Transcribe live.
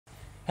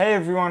Hey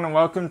everyone, and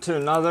welcome to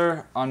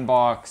another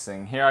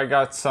unboxing. Here I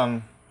got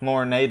some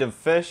more native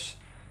fish,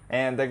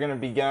 and they're going to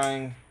be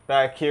going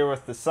back here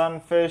with the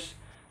sunfish.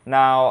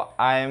 Now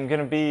I am going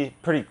to be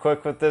pretty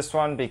quick with this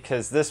one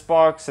because this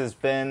box it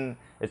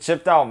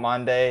shipped out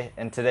Monday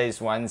and today's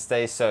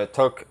Wednesday, so it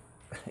took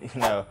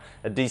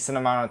a decent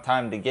amount of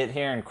time to get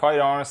here, and quite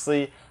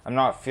honestly I'm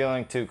not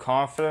feeling too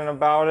confident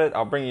about it.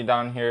 I'll bring you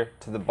down here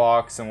to the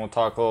box and we'll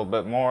talk a little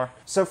bit more.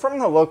 So from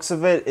the looks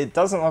of it, it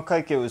doesn't look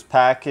like it was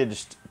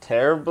packaged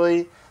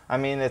terribly. I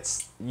mean,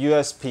 it's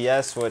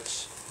USPS,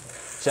 which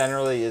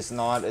generally is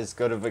not as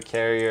good of a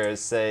carrier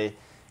as say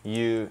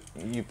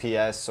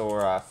UPS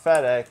or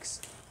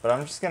FedEx, but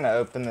I'm just gonna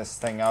open this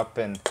thing up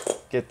and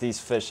get these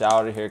fish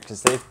out of here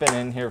because they've been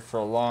in here for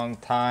a long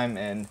time,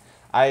 and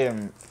I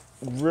am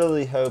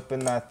really hoping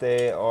that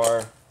they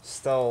are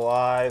still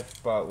alive,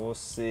 but we'll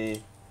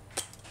see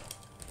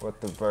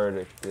what the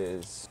verdict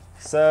is.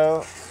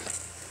 So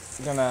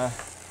we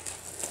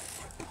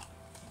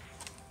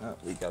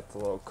got the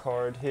little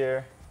card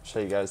here. I'll show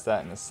you guys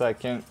that in a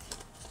second.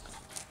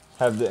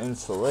 Have the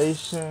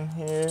insulation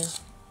here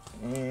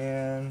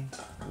and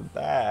the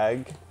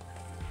bag.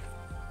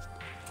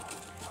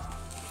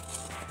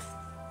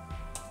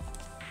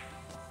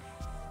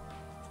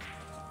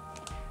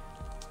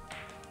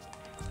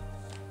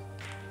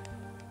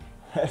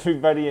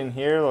 Everybody in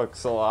here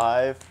looks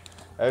alive.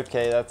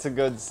 Okay, that's a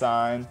good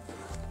sign.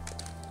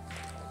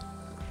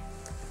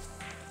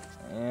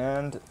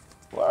 And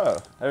whoa,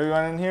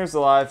 everyone in here is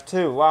alive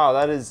too. Wow,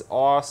 that is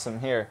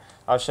awesome. Here,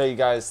 I'll show you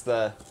guys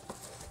the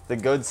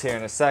goods here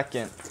in a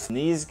second.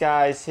 These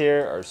guys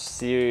here are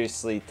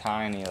seriously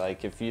tiny.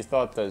 Like, if you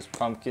thought those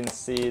pumpkin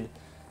seed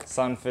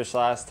sunfish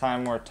last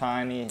time were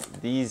tiny,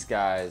 these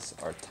guys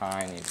are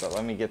tiny. But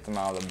let me get them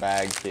out of the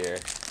bag here,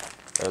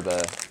 or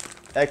the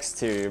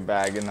exterior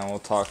bag, and then we'll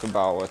talk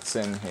about what's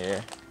in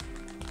here.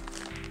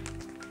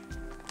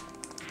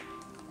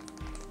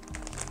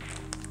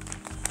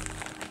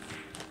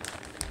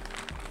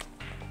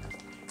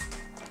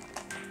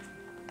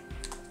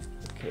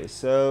 Okay,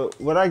 so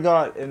what I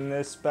got in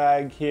this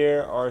bag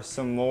here are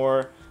some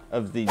more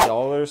of the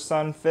dollar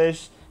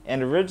sunfish,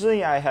 and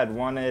originally I had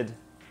wanted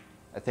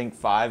I think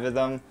 5 of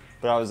them,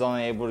 but I was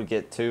only able to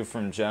get 2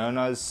 from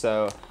Jonah's,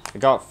 so I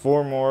got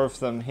 4 more of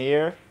them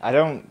here. I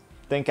don't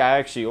think I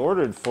actually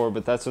ordered 4,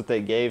 but that's what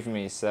they gave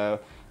me, so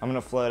I'm gonna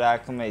float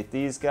acclimate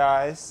these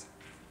guys.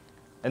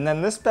 And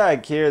then this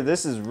bag here,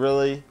 this is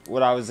really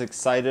what I was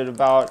excited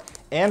about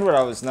and what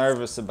I was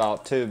nervous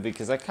about too,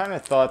 because I kind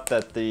of thought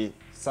that the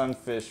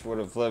sunfish would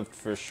have lived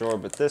for sure,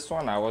 but this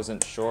one I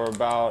wasn't sure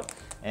about,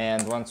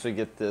 and once we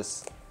get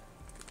this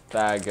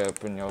bag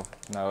open you'll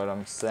know what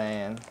I'm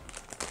saying.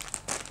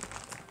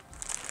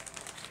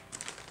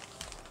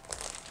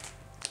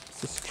 Is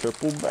this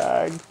triple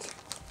bagged?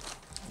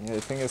 Yeah, I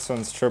think this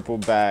one's triple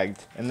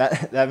bagged, and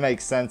that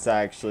makes sense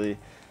actually.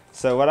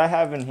 So what I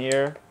have in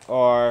here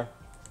are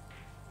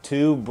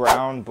 2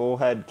 brown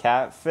bullhead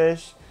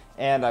catfish,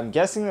 and I'm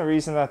guessing the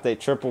reason that they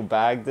triple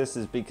bagged this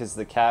is because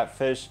the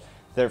catfish,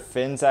 their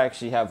fins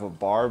actually have a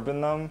barb in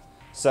them.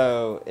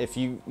 So if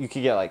you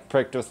could get like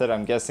pricked with it,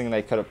 I'm guessing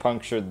they could have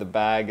punctured the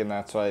bag, and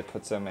that's why they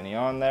put so many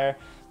on there.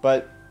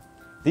 But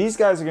these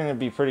guys are going to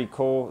be pretty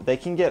cool. They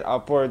can get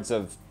upwards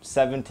of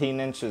 17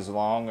 inches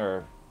long,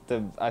 or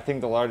I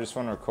think the largest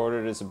one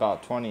recorded is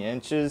about 20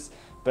 inches,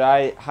 but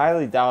I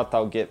highly doubt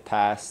they'll get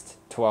past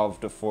 12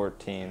 to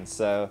 14.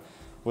 So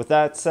with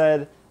that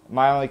said,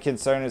 my only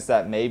concern is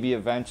that maybe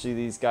eventually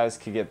these guys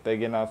could get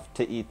big enough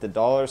to eat the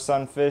dollar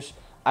sunfish.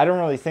 I don't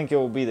really think it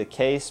will be the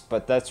case,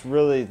 but that's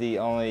really the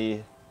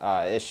only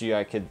issue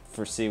I could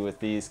foresee with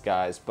these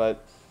guys.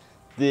 But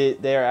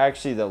they are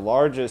actually the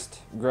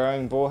largest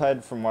growing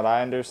bullhead from what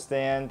I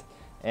understand,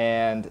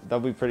 and they'll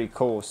be pretty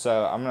cool.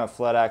 So I'm going to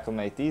float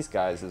acclimate these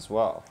guys as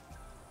well.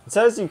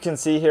 So as you can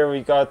see here,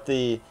 we got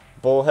the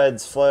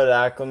bullheads float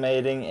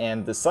acclimating,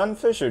 and the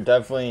sunfish are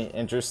definitely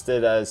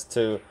interested as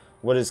to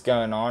what is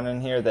going on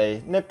in here.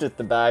 They nipped at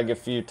the bag a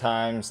few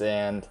times,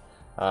 and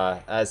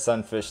as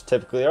sunfish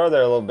typically are,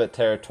 they're a little bit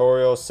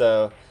territorial,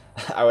 so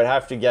I would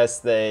have to guess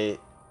they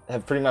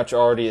have pretty much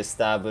already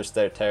established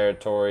their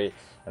territory,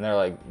 and they're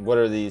like, what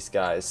are these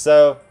guys?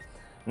 So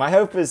my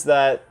hope is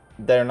that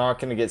they're not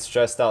going to get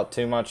stressed out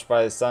too much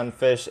by the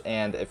sunfish.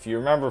 And if you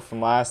remember from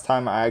last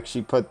time, I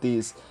actually put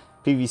these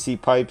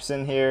PVC pipes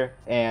in here,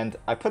 and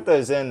I put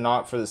those in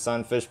not for the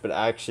sunfish but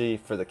actually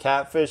for the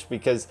catfish,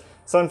 because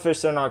sunfish,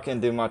 they're not going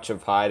to do much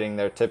of hiding.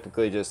 They're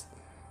typically just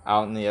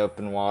out in the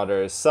open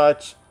water as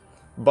such.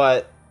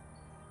 But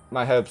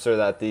my hopes are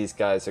that these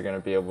guys are going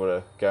to be able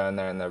to go in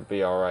there and they'll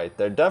be alright.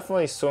 They're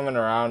definitely swimming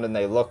around and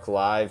they look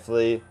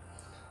lively.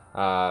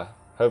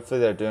 Hopefully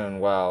they're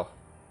doing well,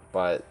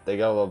 but they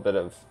got a little bit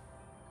of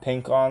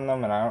pink on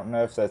them, and I don't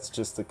know if that's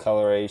just the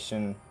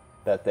coloration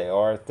that they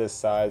are at this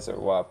size or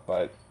what,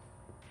 but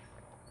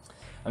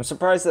I'm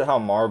surprised at how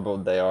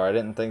marbled they are. I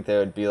didn't think they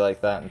would be like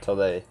that until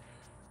they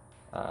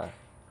got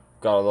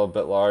a little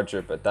bit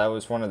larger, but that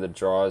was one of the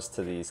draws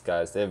to these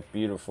guys. They have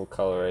beautiful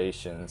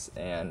colorations,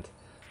 and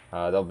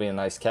they'll be a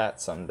nice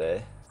cat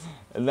someday.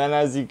 And then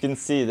as you can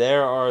see,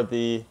 there are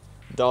the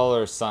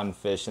dollar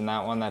sunfish, and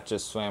that one that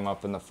just swam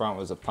up in the front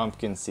was a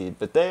pumpkin seed.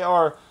 But they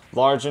are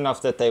large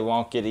enough that they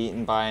won't get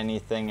eaten by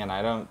anything, and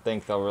I don't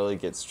think they'll really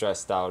get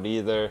stressed out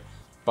either.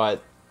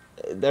 But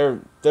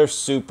they're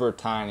super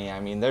tiny. I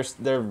mean,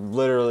 they're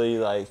literally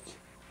like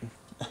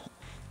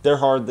they're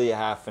hardly a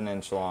half an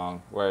inch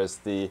long, whereas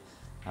the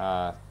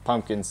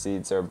pumpkin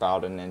seeds are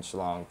about an inch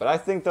long. But I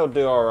think they'll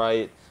do all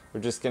right.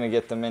 We're just gonna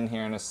get them in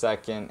here in a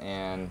second,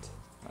 and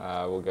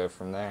we'll go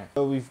from there.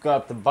 So we've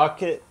got the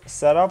bucket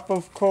set up,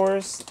 of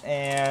course,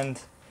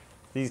 and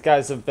these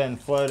guys have been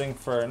floating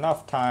for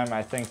enough time.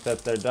 I think that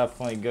they're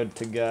definitely good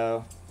to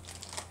go.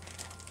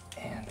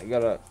 And I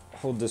gotta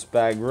hold this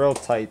bag real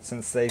tight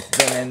since they've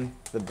been in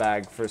the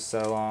bag for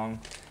so long.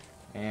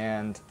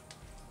 And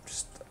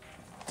just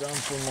dump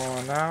them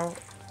on out.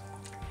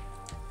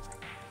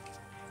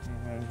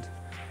 And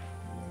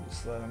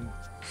just let them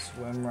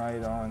swim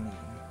right on in.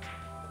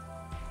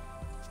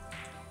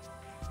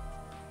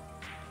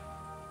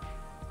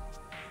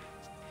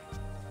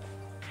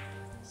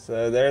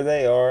 So there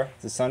they are.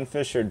 The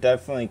sunfish are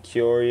definitely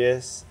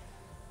curious.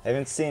 I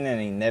haven't seen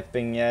any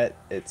nipping yet.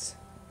 It's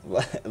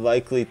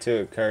likely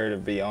to occur, to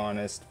be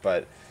honest,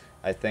 but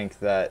I think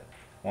that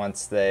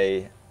once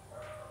they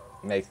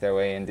make their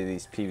way into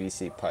these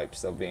PVC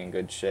pipes, they'll be in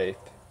good shape.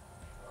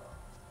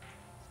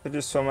 They're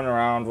just swimming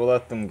around. We'll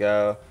let them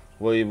go.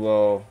 We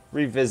will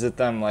revisit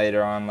them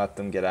later on, let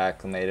them get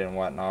acclimated and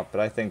whatnot, but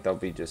I think they'll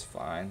be just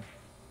fine.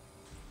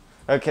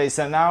 Okay,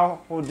 so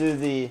now we'll do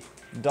the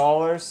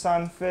dollar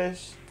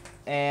sunfish.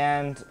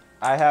 And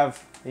I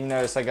have, you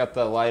notice I got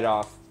the light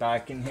off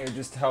back in here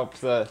just to help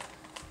the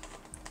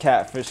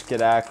catfish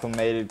get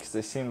acclimated, because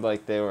they seemed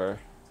like they were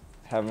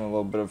having a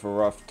little bit of a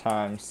rough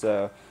time.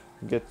 So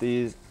get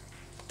these.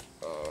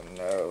 Oh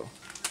no.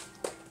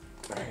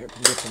 I have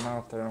to get them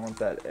out there. I don't want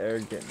that air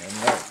getting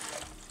in there.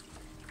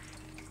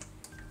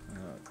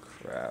 Oh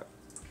crap.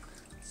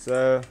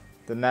 So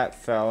the net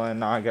fell in.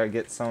 Now I gotta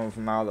get some of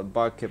them out of the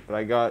bucket, but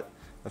I got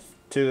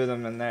two of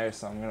them in there,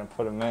 so I'm gonna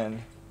put them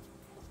in.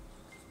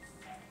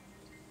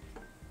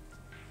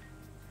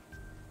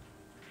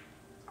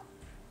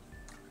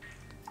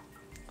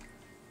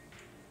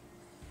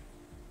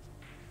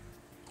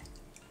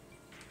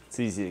 It's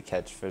easy to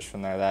catch fish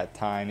when they're that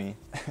tiny.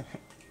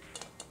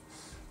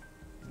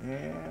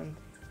 And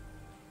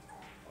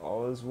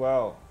all is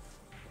well.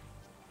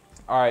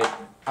 Alright,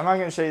 I'm not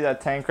going to show you that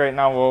tank right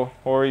now.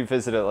 We'll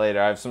revisit it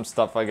later. I have some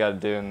stuff I got to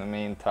do in the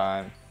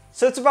meantime.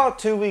 So it's about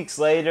 2 weeks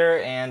later,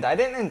 and I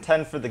didn't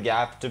intend for the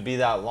gap to be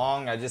that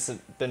long. I just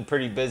have been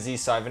pretty busy,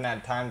 so I haven't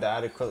had time to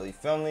adequately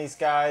film these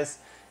guys.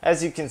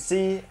 As you can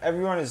see,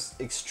 everyone is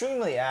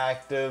extremely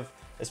active.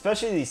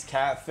 Especially these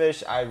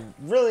catfish. I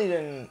really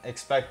didn't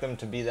expect them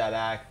to be that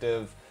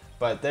active,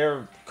 but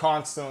they're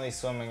constantly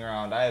swimming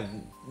around. I have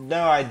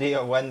no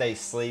idea when they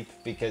sleep,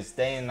 because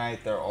day and night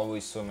they're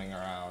always swimming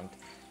around.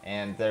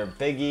 And they're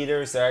big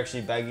eaters. They're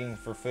actually begging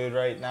for food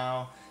right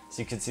now.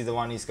 So you can see the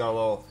one, he's got a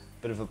little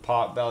bit of a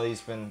pot belly.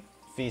 He's been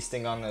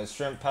feasting on those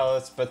shrimp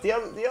pellets, but the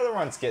other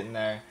one's getting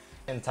there.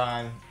 In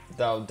time,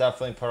 they'll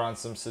definitely put on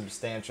some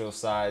substantial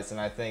size, and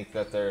I think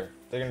that they're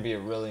going to be a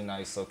really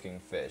nice looking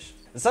fish.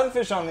 The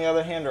sunfish, on the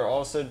other hand, are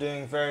also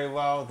doing very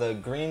well. The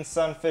green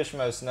sunfish,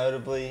 most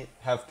notably,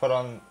 have put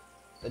on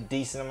a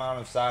decent amount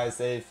of size.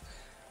 They've,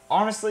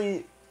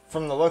 honestly,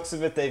 from the looks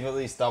of it, they've at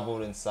least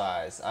doubled in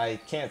size. I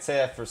can't say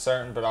that for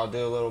certain, but I'll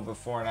do a little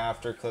before and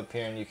after clip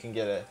here, and you can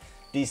get a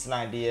decent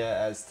idea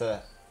as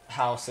to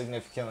how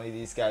significantly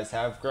these guys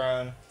have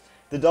grown.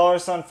 The dollar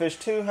sunfish,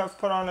 too, have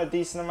put on a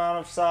decent amount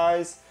of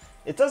size.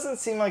 It doesn't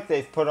seem like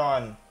they've put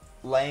on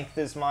length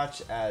as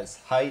much as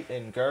height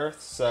and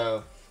girth,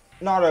 so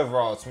not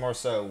overall, it's more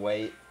so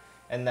weight.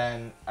 And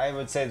then I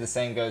would say the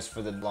same goes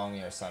for the long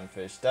ear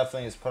sunfish.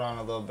 Definitely has put on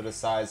a little bit of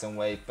size and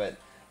weight, but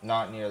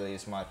not nearly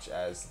as much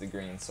as the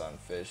green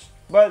sunfish.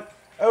 But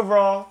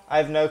overall, I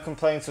have no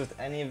complaints with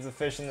any of the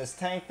fish in this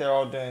tank. They're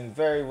all doing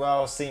very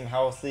well, seem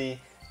healthy,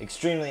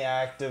 extremely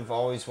active,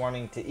 always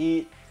wanting to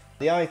eat.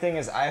 The only thing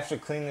is I have to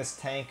clean this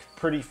tank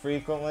pretty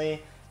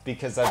frequently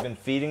because I've been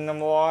feeding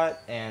them a lot,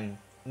 and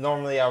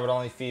normally I would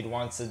only feed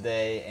once a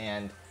day,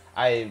 and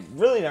I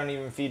really don't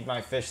even feed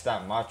my fish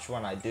that much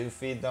when I do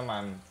feed them.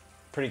 I'm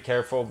pretty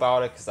careful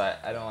about it because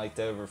I don't like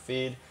to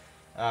overfeed.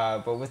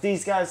 But with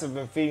these guys, I've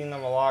been feeding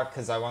them a lot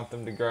because I want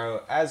them to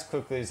grow as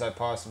quickly as I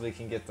possibly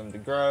can get them to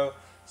grow,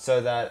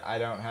 so that I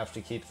don't have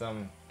to keep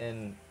them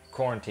in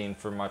quarantine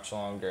for much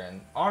longer.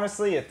 And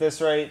honestly, at this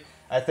rate,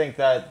 I think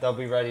that they'll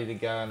be ready to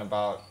go in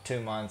about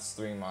 2 months,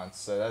 3 months.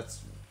 So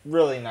that's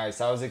really nice.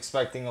 I was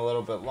expecting a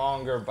little bit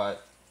longer,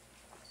 but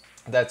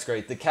that's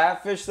great. The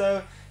catfish,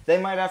 though,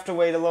 they might have to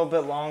wait a little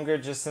bit longer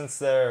just since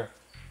they're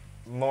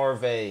more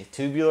of a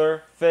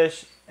tubular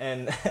fish.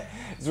 And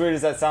as weird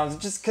as that sounds,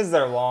 just because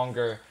they're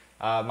longer.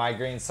 My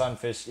green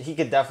sunfish, he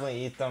could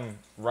definitely eat them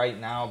right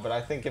now, but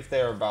I think if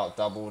they're about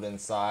doubled in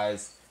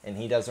size and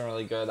he doesn't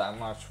really grow that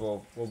much,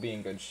 we'll be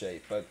in good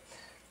shape. But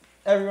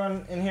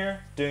everyone in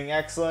here doing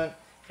excellent,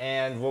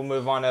 and we'll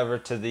move on over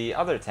to the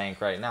other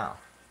tank right now.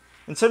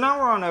 And so now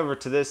we're on over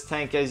to this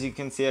tank. As you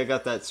can see, I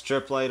got that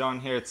strip light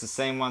on here. It's the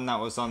same one that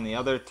was on the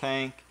other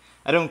tank.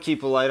 I don't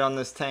keep a light on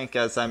this tank,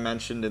 as I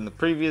mentioned in the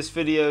previous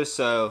video,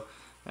 so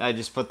I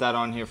just put that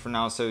on here for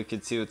now so we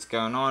could see what's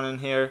going on in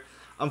here.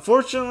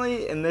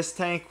 Unfortunately, in this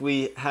tank,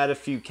 we had a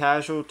few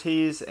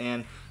casualties,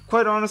 and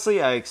quite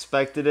honestly, I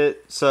expected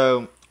it.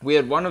 So we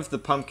had one of the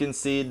pumpkin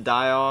seed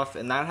die off,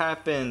 and that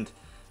happened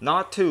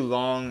not too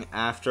long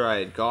after I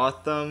had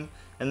got them.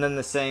 And then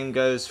the same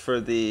goes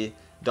for the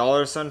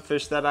dollar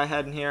sunfish that I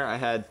had in here. I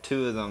had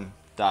 2 of them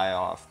die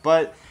off.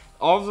 But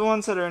all of the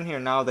ones that are in here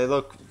now, they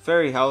look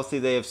very healthy.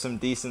 They have some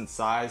decent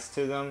size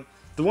to them.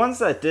 The ones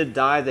that did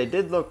die, they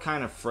did look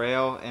kind of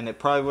frail, and it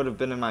probably would have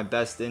been in my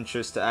best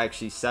interest to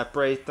actually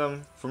separate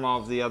them from all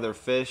of the other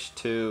fish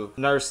to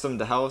nurse them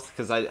to health,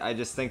 because I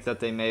just think that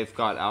they may have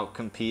got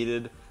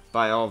out-competed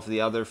by all of the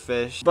other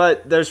fish.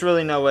 But there's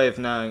really no way of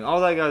knowing.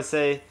 All I gotta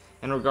say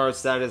in regards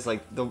to that is,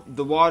 like,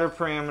 the water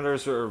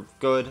parameters are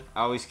good.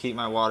 I always keep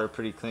my water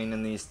pretty clean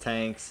in these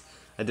tanks.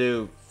 I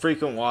do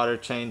frequent water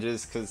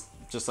changes because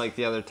just like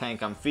the other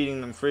tank, I'm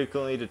feeding them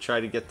frequently to try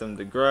to get them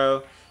to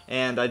grow.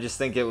 And I just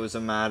think it was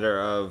a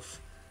matter of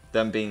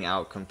them being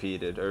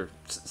out-competed or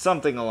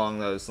something along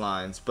those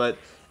lines. But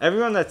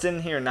everyone that's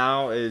in here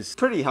now is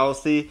pretty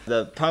healthy.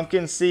 The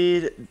pumpkin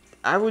seed,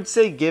 I would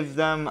say give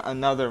them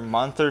another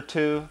month or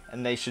 2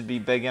 and they should be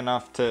big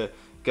enough to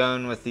go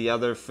in with the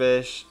other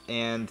fish.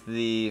 And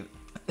the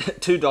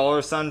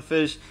 $2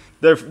 sunfish,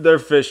 they're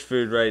fish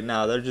food right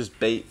now. They're just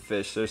bait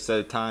fish. They're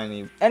so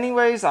tiny.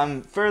 Anyways,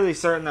 I'm fairly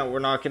certain that we're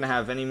not going to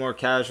have any more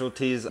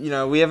casualties. You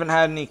know, we haven't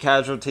had any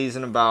casualties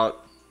in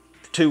about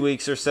 2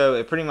 weeks or so.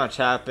 It pretty much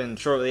happened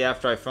shortly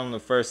after I filmed the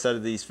first set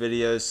of these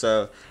videos,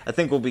 so I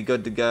think we'll be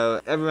good to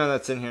go. Everyone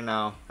that's in here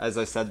now, as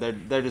I said,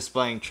 they're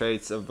displaying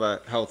traits of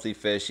healthy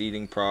fish,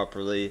 eating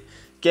properly,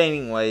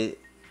 gaining weight,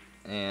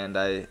 and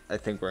I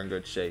think we're in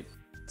good shape.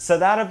 So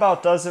that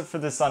about does it for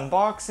this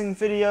unboxing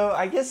video.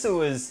 I guess it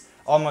was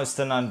almost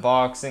an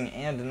unboxing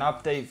and an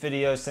update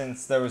video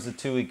since there was a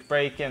 2-week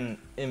break in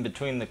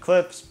between the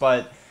clips,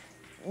 but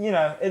you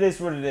know, it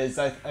is what it is.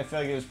 I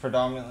feel like it was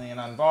predominantly an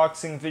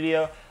unboxing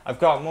video.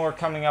 I've got more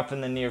coming up in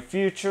the near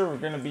future. We're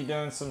going to be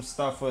doing some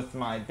stuff with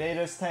my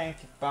betas tank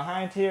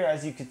behind here.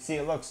 As you can see,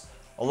 it looks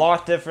a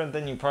lot different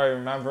than you probably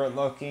remember it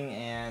looking,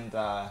 and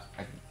I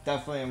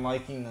definitely am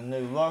liking the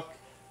new look.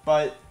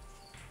 But,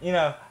 you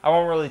know, I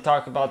won't really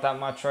talk about that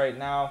much right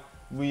now.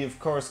 We, of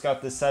course,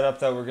 got the setup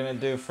that we're going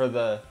to do for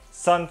the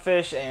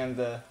sunfish and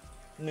the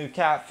new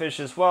catfish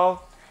as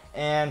well.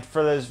 And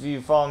for those of you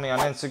who follow me on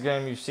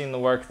Instagram, you've seen the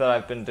work that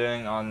I've been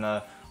doing on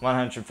the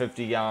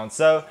 150 gallons.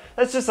 So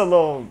that's just a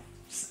little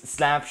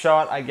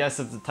snapshot, I guess,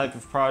 of the type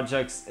of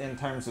projects in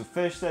terms of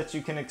fish that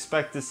you can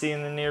expect to see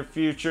in the near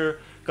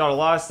future. Got a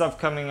lot of stuff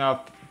coming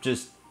up,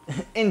 just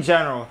in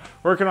general.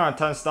 Working on a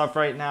ton of stuff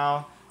right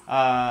now.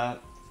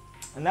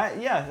 And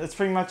that, yeah, that's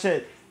pretty much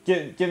it.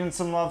 Giving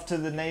some love to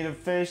the native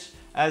fish.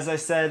 As I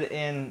said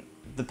in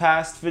the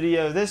past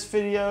video, this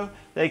video,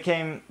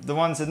 the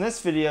ones in this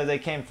video, they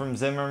came from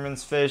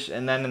Zimmerman's Fish,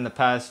 and then in the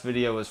past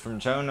video was from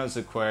Jonah's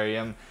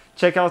Aquarium.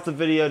 Check out the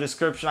video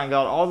description. I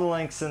got all the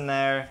links in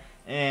there,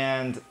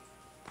 and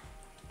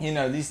you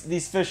know,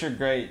 these fish are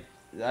great.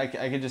 I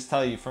could just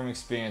tell you from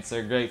experience,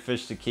 they're great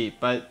fish to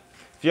keep. But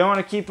if you don't want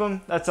to keep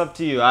them, that's up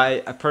to you. I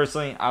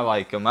personally, I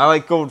like them. I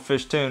like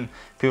goldfish too, and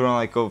people don't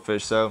like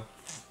goldfish, so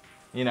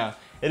you know,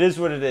 it is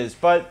what it is.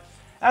 But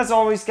as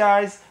always,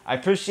 guys, I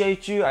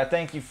appreciate you. I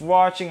thank you for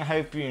watching. I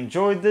hope you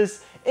enjoyed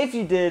this. If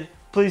you did,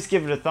 please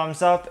give it a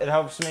thumbs up. It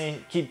helps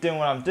me keep doing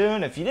what I'm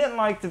doing. If you didn't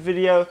like the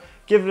video,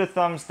 give it a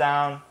thumbs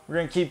down. We're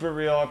going to keep it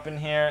real up in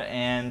here.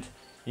 And,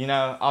 you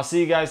know, I'll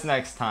see you guys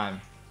next time.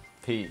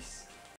 Peace.